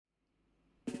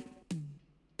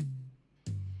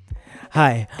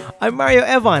Hi, I'm Mario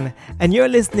Evan, and you're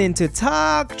listening to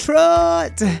Talk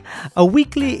Truth, a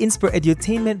weekly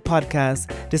edutainment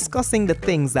podcast discussing the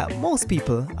things that most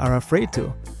people are afraid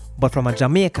to, but from a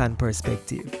Jamaican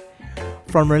perspective.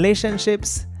 From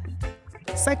relationships,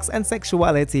 sex and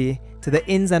sexuality, to the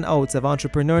ins and outs of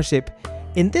entrepreneurship,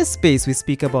 in this space we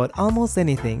speak about almost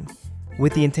anything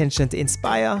with the intention to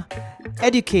inspire,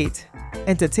 educate,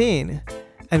 entertain,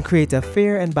 and create a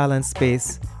fair and balanced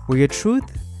space where your truth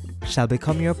shall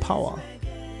become your power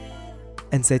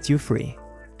and set you free.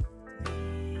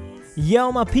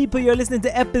 Yo, my people, you're listening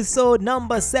to episode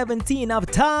number 17 of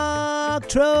Talk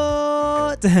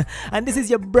Truth. And this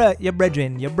is your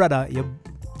brethren, your brother,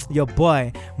 your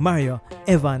boy, Mario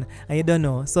Evan. And you don't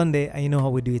know, Sunday, and you know how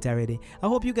we do it already. I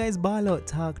hope you guys ball out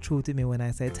Talk Truth to me when I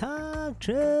say Talk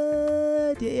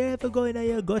Truth. You ever going on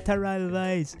your guttural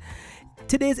voice?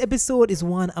 Today's episode is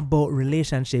one about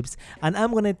relationships, and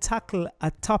I'm going to tackle a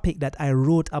topic that I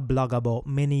wrote a blog about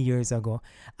many years ago,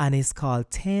 and it's called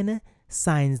 10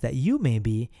 signs that you may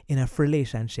be in a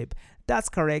relationship. That's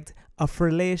correct, a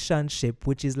relationship,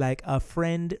 which is like a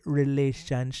friend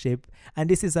relationship, and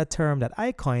this is a term that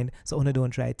I coined, so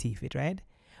don't try to thief it, right?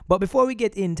 But before we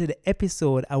get into the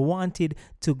episode, I wanted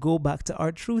to go back to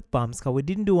our truth bombs, because we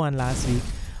didn't do one last week.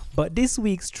 But this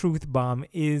week's truth bomb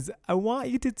is, I want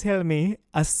you to tell me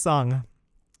a song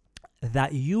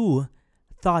that you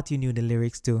thought you knew the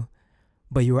lyrics to,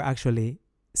 but you were actually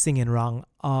singing wrong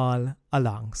all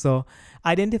along. So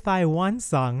identify one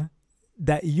song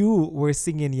that you were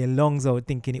singing your lungs out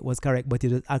thinking it was correct, but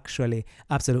it was actually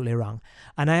absolutely wrong.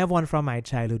 And I have one from my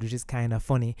childhood, which is kind of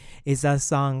funny. It's a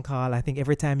song called, I think,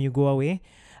 Every Time You Go Away.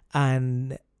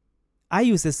 And I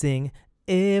used to sing,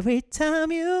 every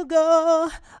time you go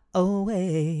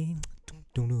away,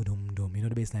 you know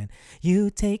the bass line. You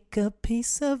take a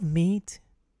piece of meat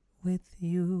with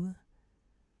you.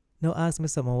 Now ask me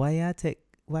something. Why you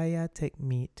take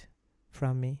meat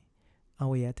from me? And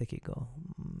where you take it go?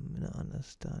 I don't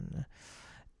understand.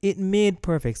 It made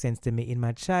perfect sense to me in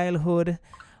my childhood,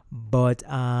 but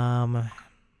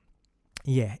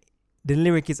yeah. The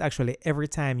lyric is actually, every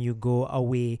time you go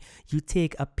away, you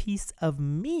take a piece of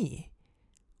me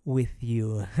with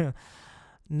you.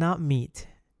 Not meat.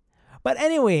 But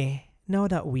anyway, now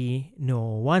that we know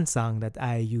one song that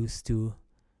I used to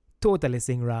totally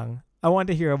sing wrong, I want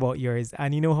to hear about yours,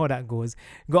 and you know how that goes.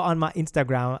 Go on my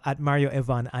Instagram at Mario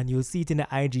Evan, and you'll see it in the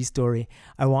IG story.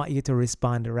 I want you to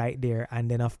respond right there, and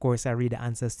then of course I read the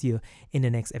answers to you in the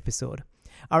next episode.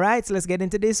 Alright, so let's get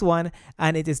into this one,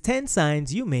 and it is 10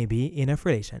 signs you may be in a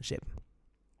relationship.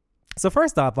 So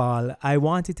first of all, I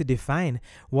wanted to define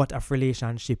what a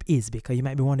relationship is, because you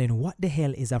might be wondering, what the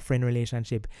hell is a friend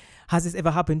relationship? Has this ever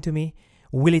happened to me?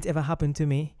 Will it ever happen to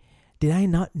me? Did I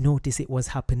not notice it was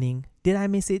happening? Did I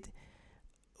miss it?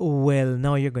 Well,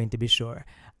 now you're going to be sure.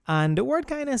 And the word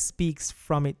kind of speaks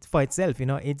from it for itself.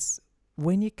 It's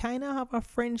when you kind of have a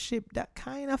friendship that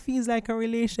kind of feels like a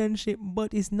relationship,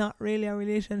 but it's not really a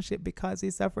relationship because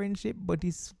it's a friendship, but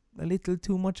it's a little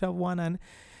too much of one and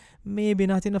maybe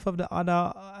not enough of the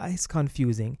other. It's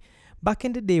confusing. Back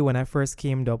in the day when I first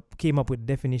came up with the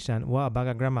definition, wow, bag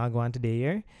of grammar go on today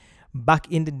here.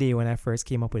 Back in the day when I first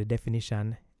came up with the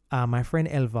definition, my friend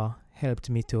Elva helped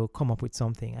me to come up with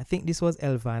something. I think this was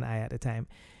Elva and I at the time.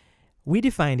 We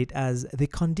defined it as the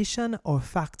condition or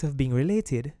fact of being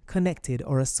related, connected,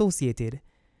 or associated,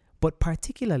 but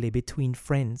particularly between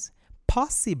friends,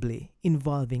 possibly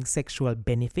involving sexual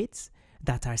benefits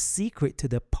that are secret to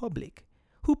the public,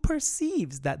 who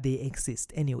perceives that they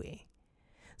exist anyway.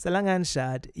 So long and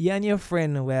short, you and your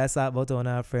friend, where I saw about on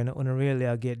our friend, on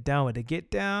really get down with the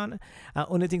get down. And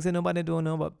only things that nobody don't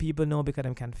know, but people know because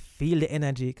they can feel the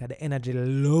energy, because the energy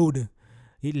loud.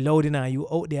 It loud enough. You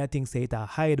out there things say it a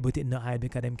hide, but it not hide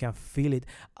because them can feel it.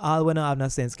 All when I have no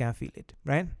sense can feel it,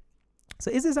 right? So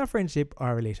is this a friendship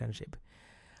or a relationship?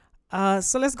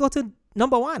 So let's go to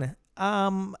number one.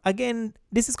 Again,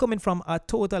 this is coming from a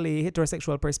totally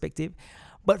heterosexual perspective,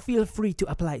 but feel free to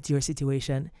apply it to your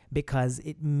situation because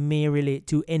it may relate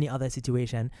to any other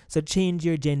situation. So change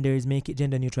your genders, make it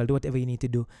gender neutral, do whatever you need to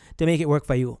do to make it work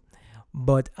for you.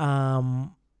 But the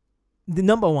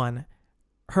number one,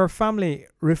 her family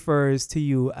refers to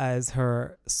you as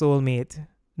her soulmate,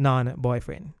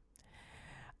 non-boyfriend.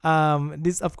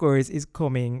 This, of course, is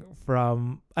coming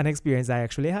from an experience I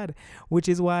actually had, which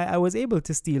is why I was able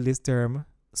to steal this term,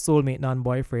 soulmate,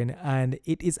 non-boyfriend, and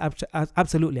it is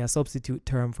absolutely a substitute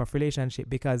term for relationship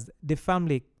because the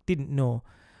family didn't know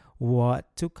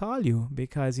what to call you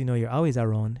because, you're always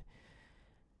around.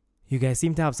 You guys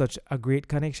seem to have such a great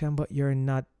connection, but you're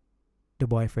not the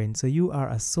boyfriend. So you are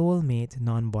a soulmate,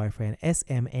 non-boyfriend,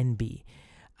 SMNB.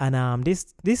 And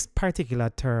this particular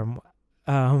term,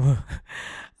 um,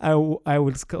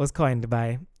 was coined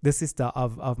by the sister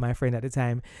of my friend at the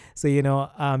time. So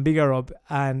big her up,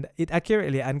 and it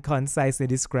accurately and concisely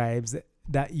describes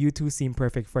that you two seem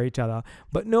perfect for each other,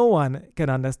 but no one can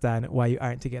understand why you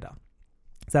aren't together.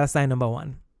 So that's sign number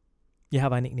 1. You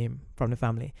have a nickname from the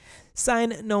family.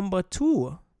 Sign number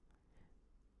 2.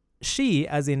 She,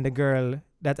 as in the girl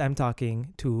that I'm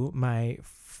talking to, my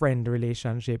friend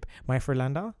relationship, my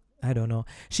Frelanda, I don't know.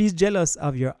 She's jealous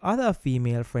of your other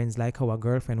female friends like how a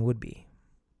girlfriend would be.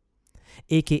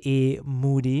 AKA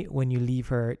moody when you leave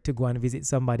her to go and visit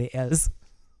somebody else.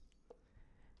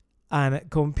 And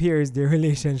compares their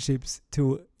relationships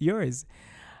to yours.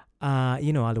 All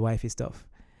the wifey stuff.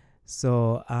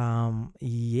 So,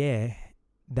 yeah,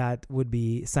 that would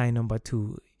be sign number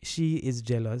 2. She is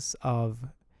jealous of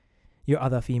your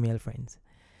other female friends.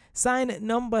 Sign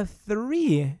number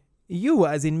 3, you,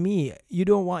 as in me, you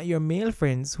don't want your male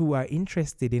friends who are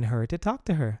interested in her to talk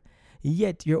to her.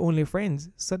 Yet you're only friends,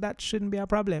 so that shouldn't be a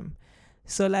problem.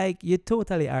 So, you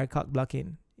totally are cock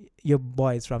blocking your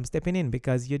boys from stepping in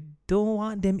because you don't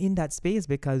want them in that space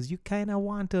because you kind of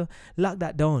want to lock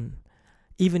that down,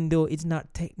 even though it's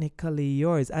not technically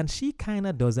yours. And she kind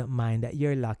of doesn't mind that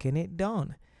you're locking it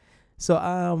down.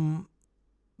 So,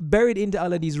 buried into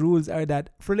all of these rules are that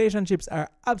relationships are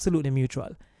absolutely mutual.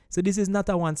 So this is not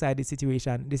a one-sided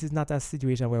situation. This is not a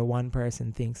situation where one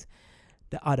person thinks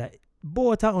the other.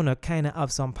 Both are gonna kind of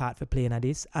have some part for playing at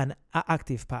this and an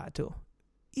active part too.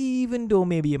 Even though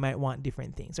maybe you might want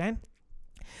different things, right?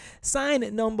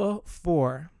 Sign number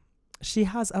 4. She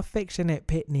has affectionate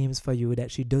pet names for you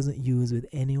that she doesn't use with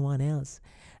anyone else.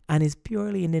 And it's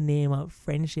purely in the name of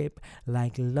friendship,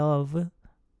 like love,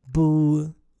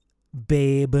 boo,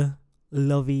 babe,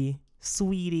 lovey,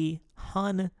 sweetie,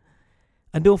 hun.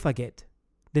 And don't forget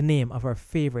the name of her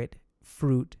favorite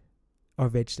fruit or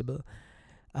vegetable.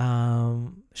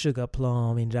 Sugar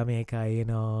plum in Jamaica,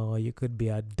 you could be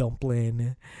a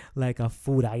dumpling, like a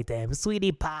food item,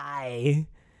 sweetie pie.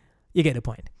 You get the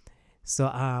point. So,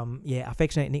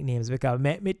 affectionate nicknames, because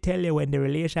let me tell you, when the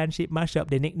relationship mash up,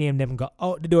 the nickname them go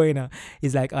out the door,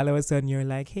 It's like all of a sudden you're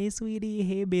like, hey, sweetie,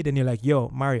 hey, babe. And you're like, yo,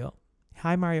 Mario.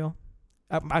 Hi, Mario.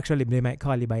 Actually, they might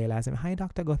call you by your last name. Hi,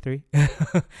 Dr. Guthrie.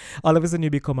 All of a sudden you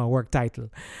become a work title.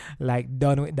 Like,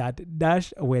 done with that.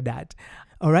 Dash with that.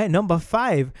 All right, number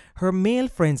 5. Her male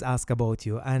friends ask about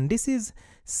you. And this is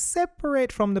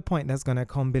separate from the point that's going to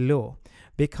come below,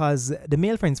 because the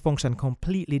male friends function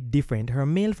completely different. Her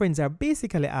male friends are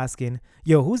basically asking,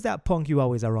 yo, who's that punk you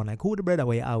always around? Like, who the brother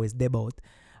where you always deb out?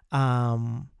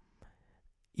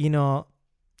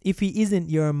 If he isn't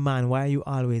your man, why are you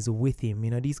always with him?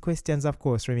 These questions, of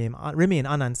course, remain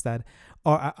unanswered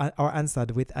or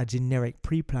answered with a generic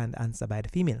pre-planned answer by the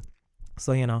female.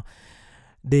 So,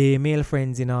 the male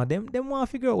friends, them want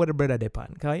to figure out what the brother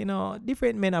depend. Because,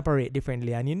 different men operate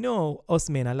differently. And us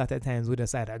men, a lot of times, we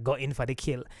just either go in for the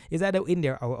kill. It's either in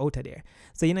there or out of there.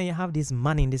 So, you have this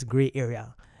man in this gray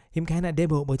area. Him kind of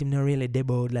deb out, but him not really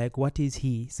deb out. Like, what is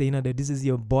he? So, this is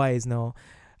your boys now.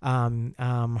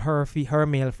 Her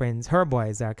male friends, her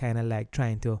boys are kind of like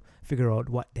trying to figure out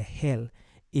what the hell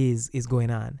is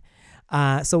going on.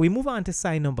 So we move on to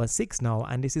sign number 6 now,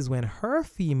 and this is when her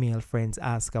female friends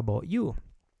ask about you.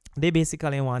 They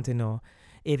basically want to know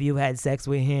if you had sex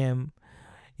with him,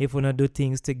 if we not do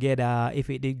things together,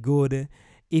 if it did good.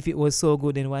 If it was so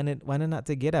good, then why not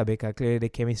together? Because clearly the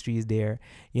chemistry is there.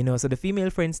 So the female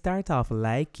friends start off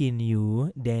liking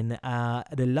you. Then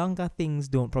the longer things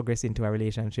don't progress into a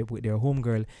relationship with their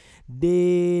homegirl,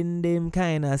 then them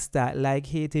kind of start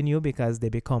hating you because they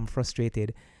become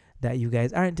frustrated that you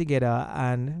guys aren't together.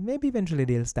 And maybe eventually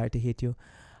they'll start to hate you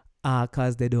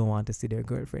because they don't want to see their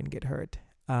girlfriend get hurt.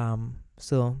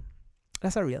 So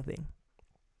that's a real thing.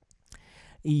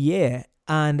 Yeah.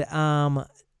 And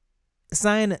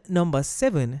sign number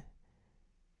 7,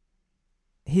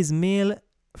 his male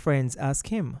friends ask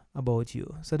him about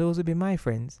you. So those would be my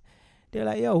friends. They're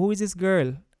like, yo, who is this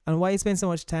girl? And why you spend so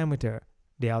much time with her?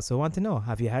 They also want to know,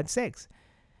 have you had sex?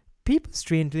 People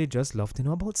strangely just love to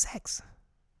know about sex.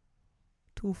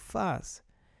 Too fast.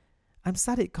 I'm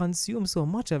sad it consumes so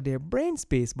much of their brain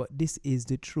space, but this is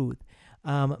the truth.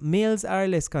 Males are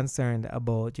less concerned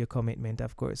about your commitment,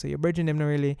 of course. So your virgin them don't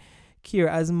really care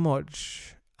as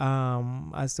much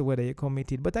as to whether you're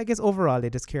committed. But I guess overall,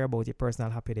 they just care about your personal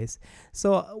happiness.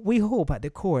 So we hope at the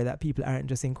core that people aren't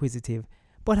just inquisitive,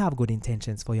 but have good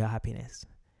intentions for your happiness.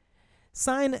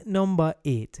 Sign number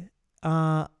 8.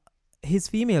 His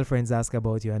female friends ask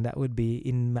about you, and that would be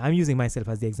I'm using myself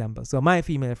as the example. So my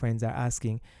female friends are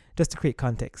asking, just to create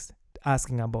context,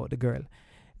 asking about the girl.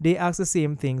 they ask the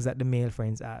same things that the male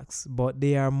friends ask, but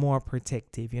they are more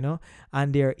protective,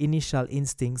 and their initial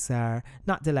instincts are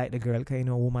not to like the girl, because,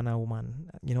 woman and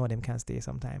woman, them can stay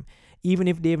sometime. Even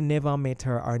if they've never met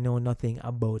her or know nothing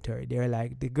about her, they're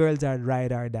like, the girls are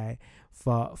ride or die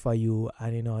for you,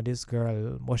 and, this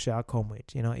girl, what should I come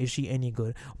with? Is she any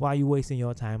good? Why are you wasting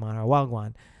your time on her?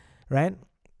 Wagwan, right?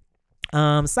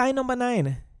 Sign number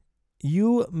 9.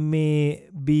 You may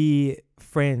be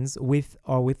friends with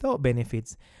or without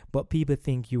benefits, but people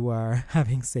think you are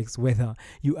having sex whether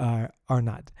you are or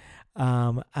not.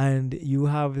 And you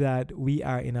have that we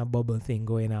are in a bubble thing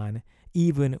going on,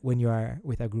 even when you are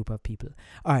with a group of people.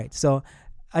 All right, so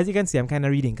as you can see, I'm kind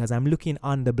of reading because I'm looking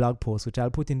on the blog post, which I'll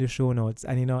put in the show notes.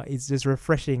 And, it's just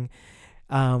refreshing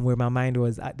where my mind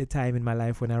was at the time in my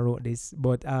life when I wrote this.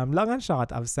 But long and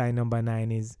short of sign number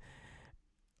 9 is,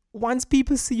 once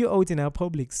people see you out in a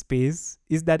public space,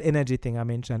 is that energy thing I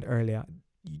mentioned earlier.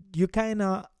 You kind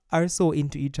of are so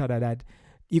into each other that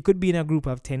you could be in a group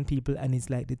of 10 people and it's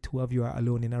like the two of you are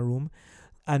alone in a room.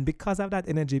 And because of that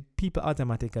energy, people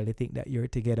automatically think that you're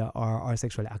together or are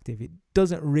sexually active. It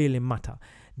doesn't really matter.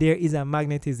 There is a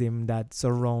magnetism that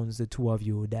surrounds the two of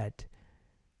you that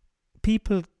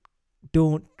people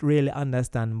don't really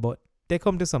understand, but they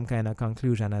come to some kind of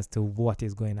conclusion as to what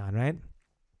is going on, right?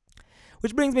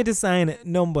 Which brings me to sign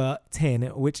number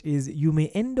 10, which is you may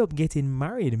end up getting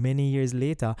married many years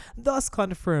later, thus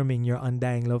confirming your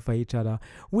undying love for each other,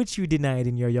 which you denied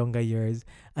in your younger years,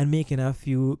 and making a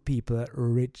few people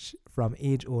rich from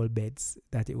age-old bets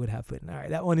that it would happen. All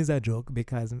right, that one is a joke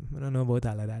because I don't know about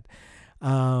all of that.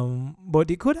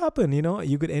 But it could happen,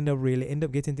 you could end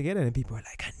up getting together and people are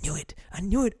like, I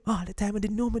knew it all the time. I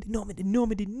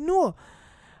didn't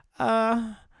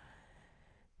know.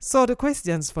 So the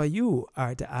questions for you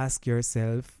are to ask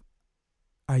yourself,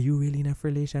 are you really in a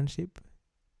relationship?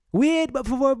 Wait, but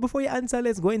before you answer,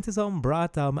 let's go into some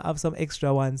brattom. I have some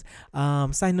extra ones.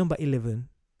 Sign number 11.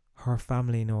 Her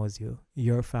family knows you.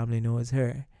 Your family knows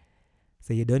her.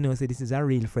 So you don't know, so this is a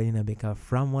real friend, because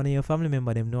from one of your family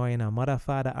members, them know mother,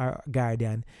 father, or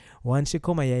guardian. Once she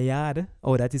come at your yard,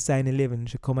 that is sign 11,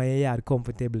 she come at your yard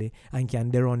comfortably and can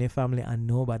run your family and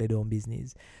nobody do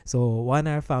business. So one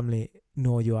her family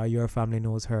know you or your family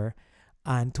knows her.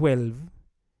 And 12,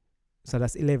 so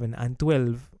that's 11. And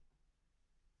 12,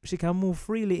 she can move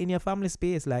freely in your family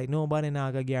space, like nobody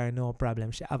now gonna give her no problem.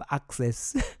 She have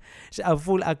access. She have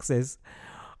full access.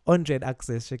 100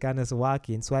 access. She can just walk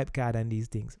in, swipe card and these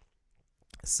things.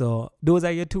 So those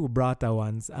are your two brata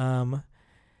ones.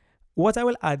 What I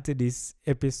will add to this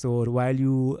episode while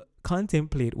you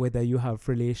contemplate whether you have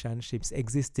relationships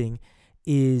existing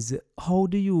is, how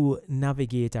do you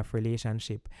navigate a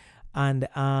relationship? And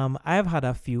I've had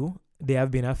a few. They have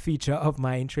been a feature of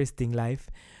my interesting life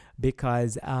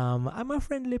because I'm a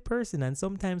friendly person, and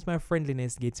sometimes my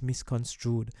friendliness gets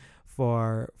misconstrued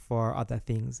for other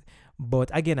things.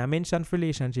 But again, I mentioned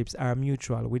relationships are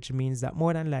mutual, which means that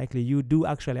more than likely you do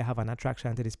actually have an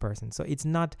attraction to this person. So it's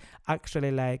not actually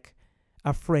like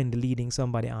a friend leading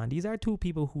somebody on. These are two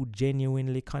people who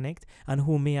genuinely connect and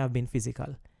who may have been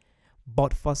physical.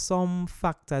 But for some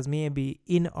factors, maybe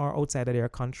in or outside of their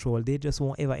control, they just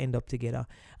won't ever end up together.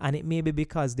 And it may be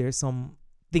because there's some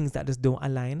things that just don't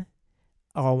align.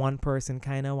 Or one person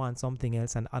kind of wants something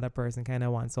else and the other person kind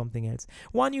of wants something else.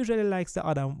 One usually likes the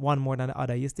other one more than the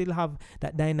other. You still have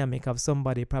that dynamic of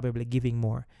somebody probably giving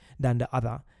more than the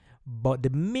other. But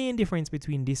the main difference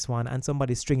between this one and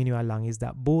somebody stringing you along is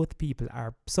that both people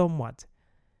are somewhat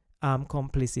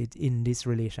complicit in this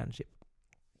relationship.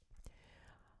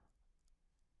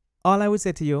 All I would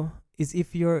say to you is,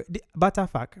 if you're, but a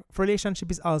fact, relationship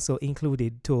is also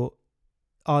included to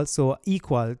also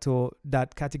equal to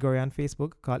that category on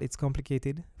Facebook called It's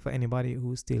Complicated, for anybody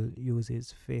who still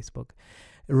uses Facebook.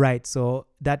 Right, so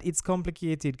that It's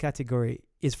Complicated category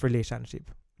is relationship.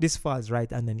 This falls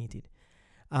right underneath it.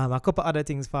 A couple other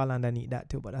things fall underneath that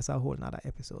too, but that's a whole nother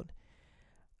episode.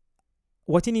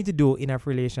 What you need to do in a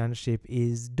relationship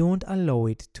is don't allow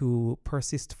it to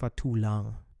persist for too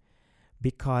long.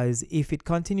 Because if it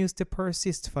continues to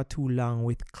persist for too long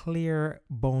with clear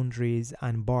boundaries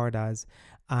and borders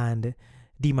and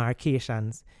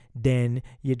demarcations, then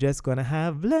you're just going to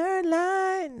have blurred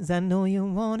lines. I know you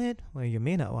want it, or you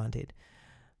may not want it.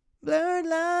 Blurred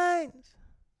lines.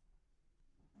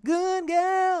 Good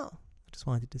girl. I just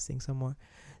wanted to sing some more.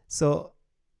 So,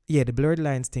 yeah, the blurred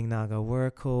lines thing now going to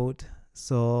work out.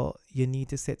 So you need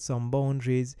to set some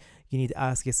boundaries. You need to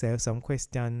ask yourself some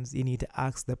questions. You need to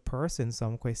ask the person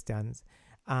some questions.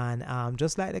 And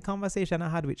just like the conversation I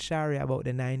had with Shari about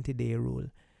the 90-day rule,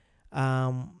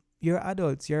 you're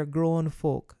adults, you're grown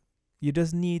folk. You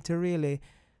just need to really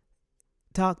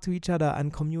talk to each other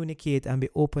and communicate and be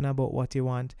open about what you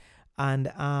want.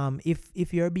 And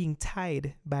if you're being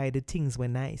tied by the things were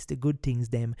nice, the good things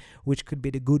them, which could be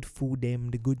the good food them,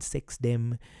 the good sex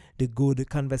them, the good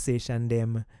conversation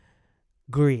them,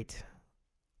 great,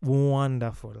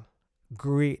 wonderful,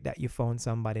 great that you found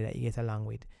somebody that you get along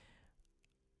with.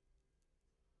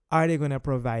 Are they going to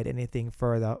provide anything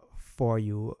further for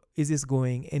you? Is this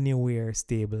going anywhere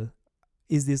stable?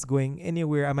 Is this going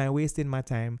anywhere? Am I wasting my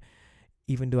time?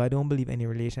 Even though I don't believe any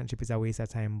relationship is a waste of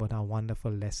time, but a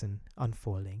wonderful lesson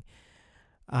unfolding.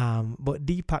 But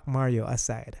Deepak Mario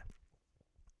aside,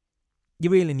 you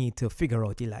really need to figure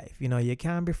out your life. You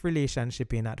can't be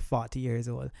relationshiping at 40 years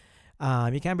old.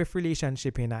 You can't be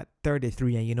relationshiping at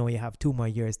 33 and you have 2 more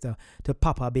years to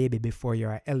pop a baby before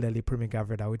you're an elderly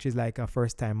primigravida, which is like a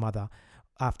first-time mother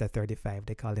after 35.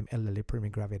 They call them elderly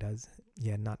primigravidas.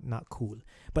 Yeah, not cool.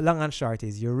 But long and short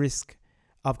is your risk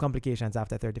of complications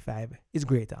after 35 is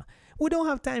greater. We don't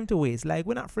have time to waste. Like,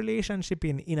 we're not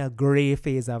relationshiping in a gray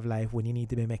phase of life when you need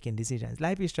to be making decisions.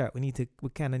 Life is short. We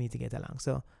kind of need to get along.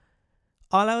 So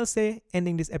all I will say,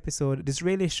 ending this episode, this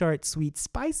really short, sweet,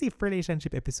 spicy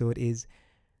relationship episode, is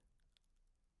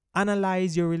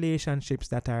analyze your relationships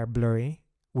that are blurry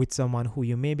with someone who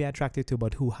you may be attracted to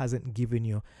but who hasn't given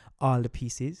you all the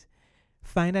pieces.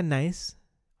 Find a nice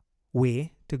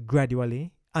way to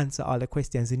gradually answer all the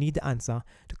questions you need to answer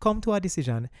to come to a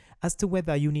decision as to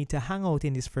whether you need to hang out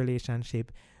in this relationship,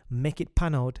 make it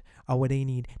pan out, or whether you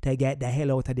need to get the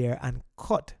hell out of there and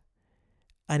cut.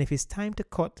 And if it's time to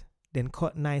cut, then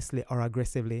cut nicely or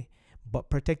aggressively, but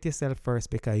protect yourself first,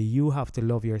 because you have to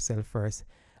love yourself first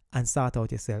and sort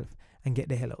out yourself and get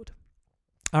the hell out.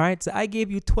 All right, so I gave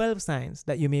you 12 signs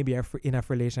that you may be in a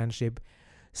relationship.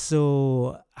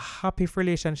 So happy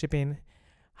relationshiping,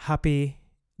 happy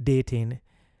dating,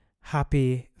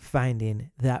 happy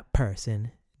finding that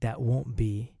person that won't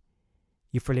be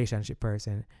your relationship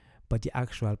person, but your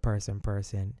actual person,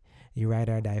 your ride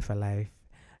or die for life,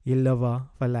 your lover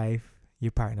for life,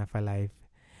 your partner for life.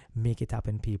 Make it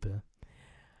happen, people.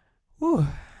 Whew,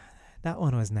 that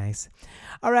one was nice.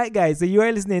 All right, guys, so you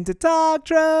are listening to Talk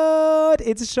Truth.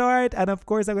 It's short, and of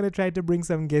course, I'm going to try to bring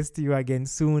some guests to you again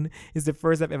soon. It's the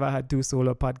first I've ever had 2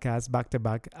 solo podcasts back to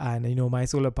back, and my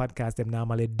solo podcasts, them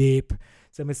normally deep.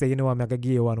 So I say, I'm going to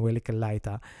give you one way a little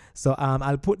lighter. So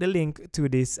I'll put the link to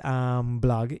this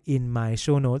blog in my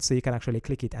show notes, so you can actually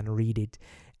click it and read it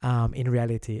in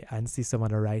reality and see some of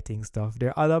the writing stuff.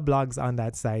 There are other blogs on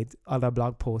that site, other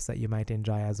blog posts that you might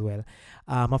enjoy as well.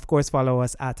 Of course, follow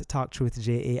us at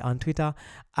TalkTruthJA on Twitter,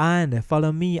 and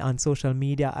follow me on social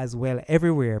media as well,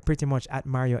 everywhere, pretty much at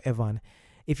Mario Evan.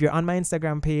 If you're on my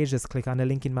Instagram page, just click on the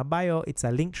link in my bio. It's a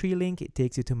Linktree link. It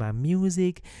takes you to my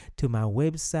music, to my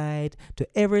website, to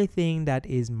everything that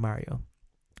is Mario.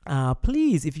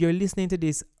 Please, if you're listening to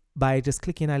this by just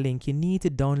clicking a link, you need to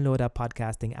download a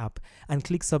podcasting app and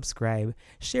click subscribe.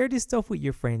 Share this stuff with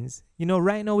your friends.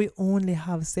 Right now we only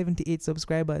have 78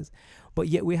 subscribers, but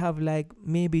yet we have like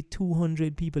maybe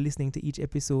 200 people listening to each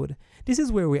episode. This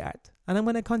is where we're at, and I'm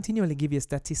going to continually give you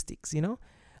statistics,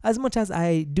 as much as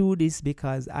I do this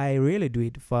because I really do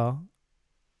it for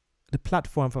the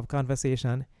platform for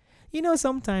conversation.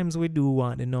 Sometimes we do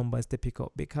want the numbers to pick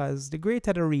up, because the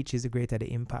greater the reach is the greater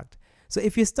the impact. So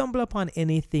if you stumble upon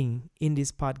anything in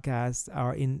this podcast,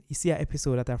 or you see an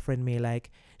episode that a friend may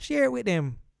like, share it with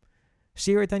them.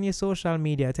 Share it on your social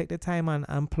media. Take the time and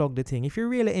unplug the thing. If you're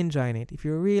really enjoying it, if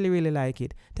you really, really like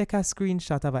it, take a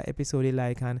screenshot of an episode you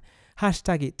like and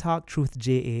hashtag it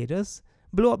TalkTruthJA. Just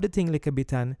blow up the thing a little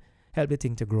bit and help the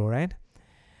thing to grow, right?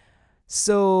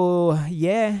 So,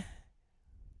 yeah.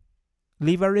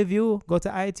 Leave a review. Go to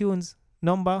iTunes.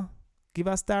 Give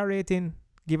a star rating.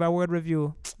 Give a word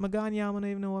review. I don't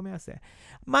even know what I say.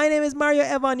 My name is Mario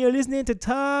Evan. You're listening to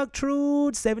Talk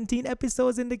Truth. 17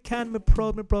 episodes in the can. Me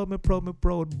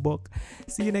proud book.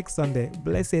 See you next Sunday.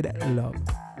 Blessed love.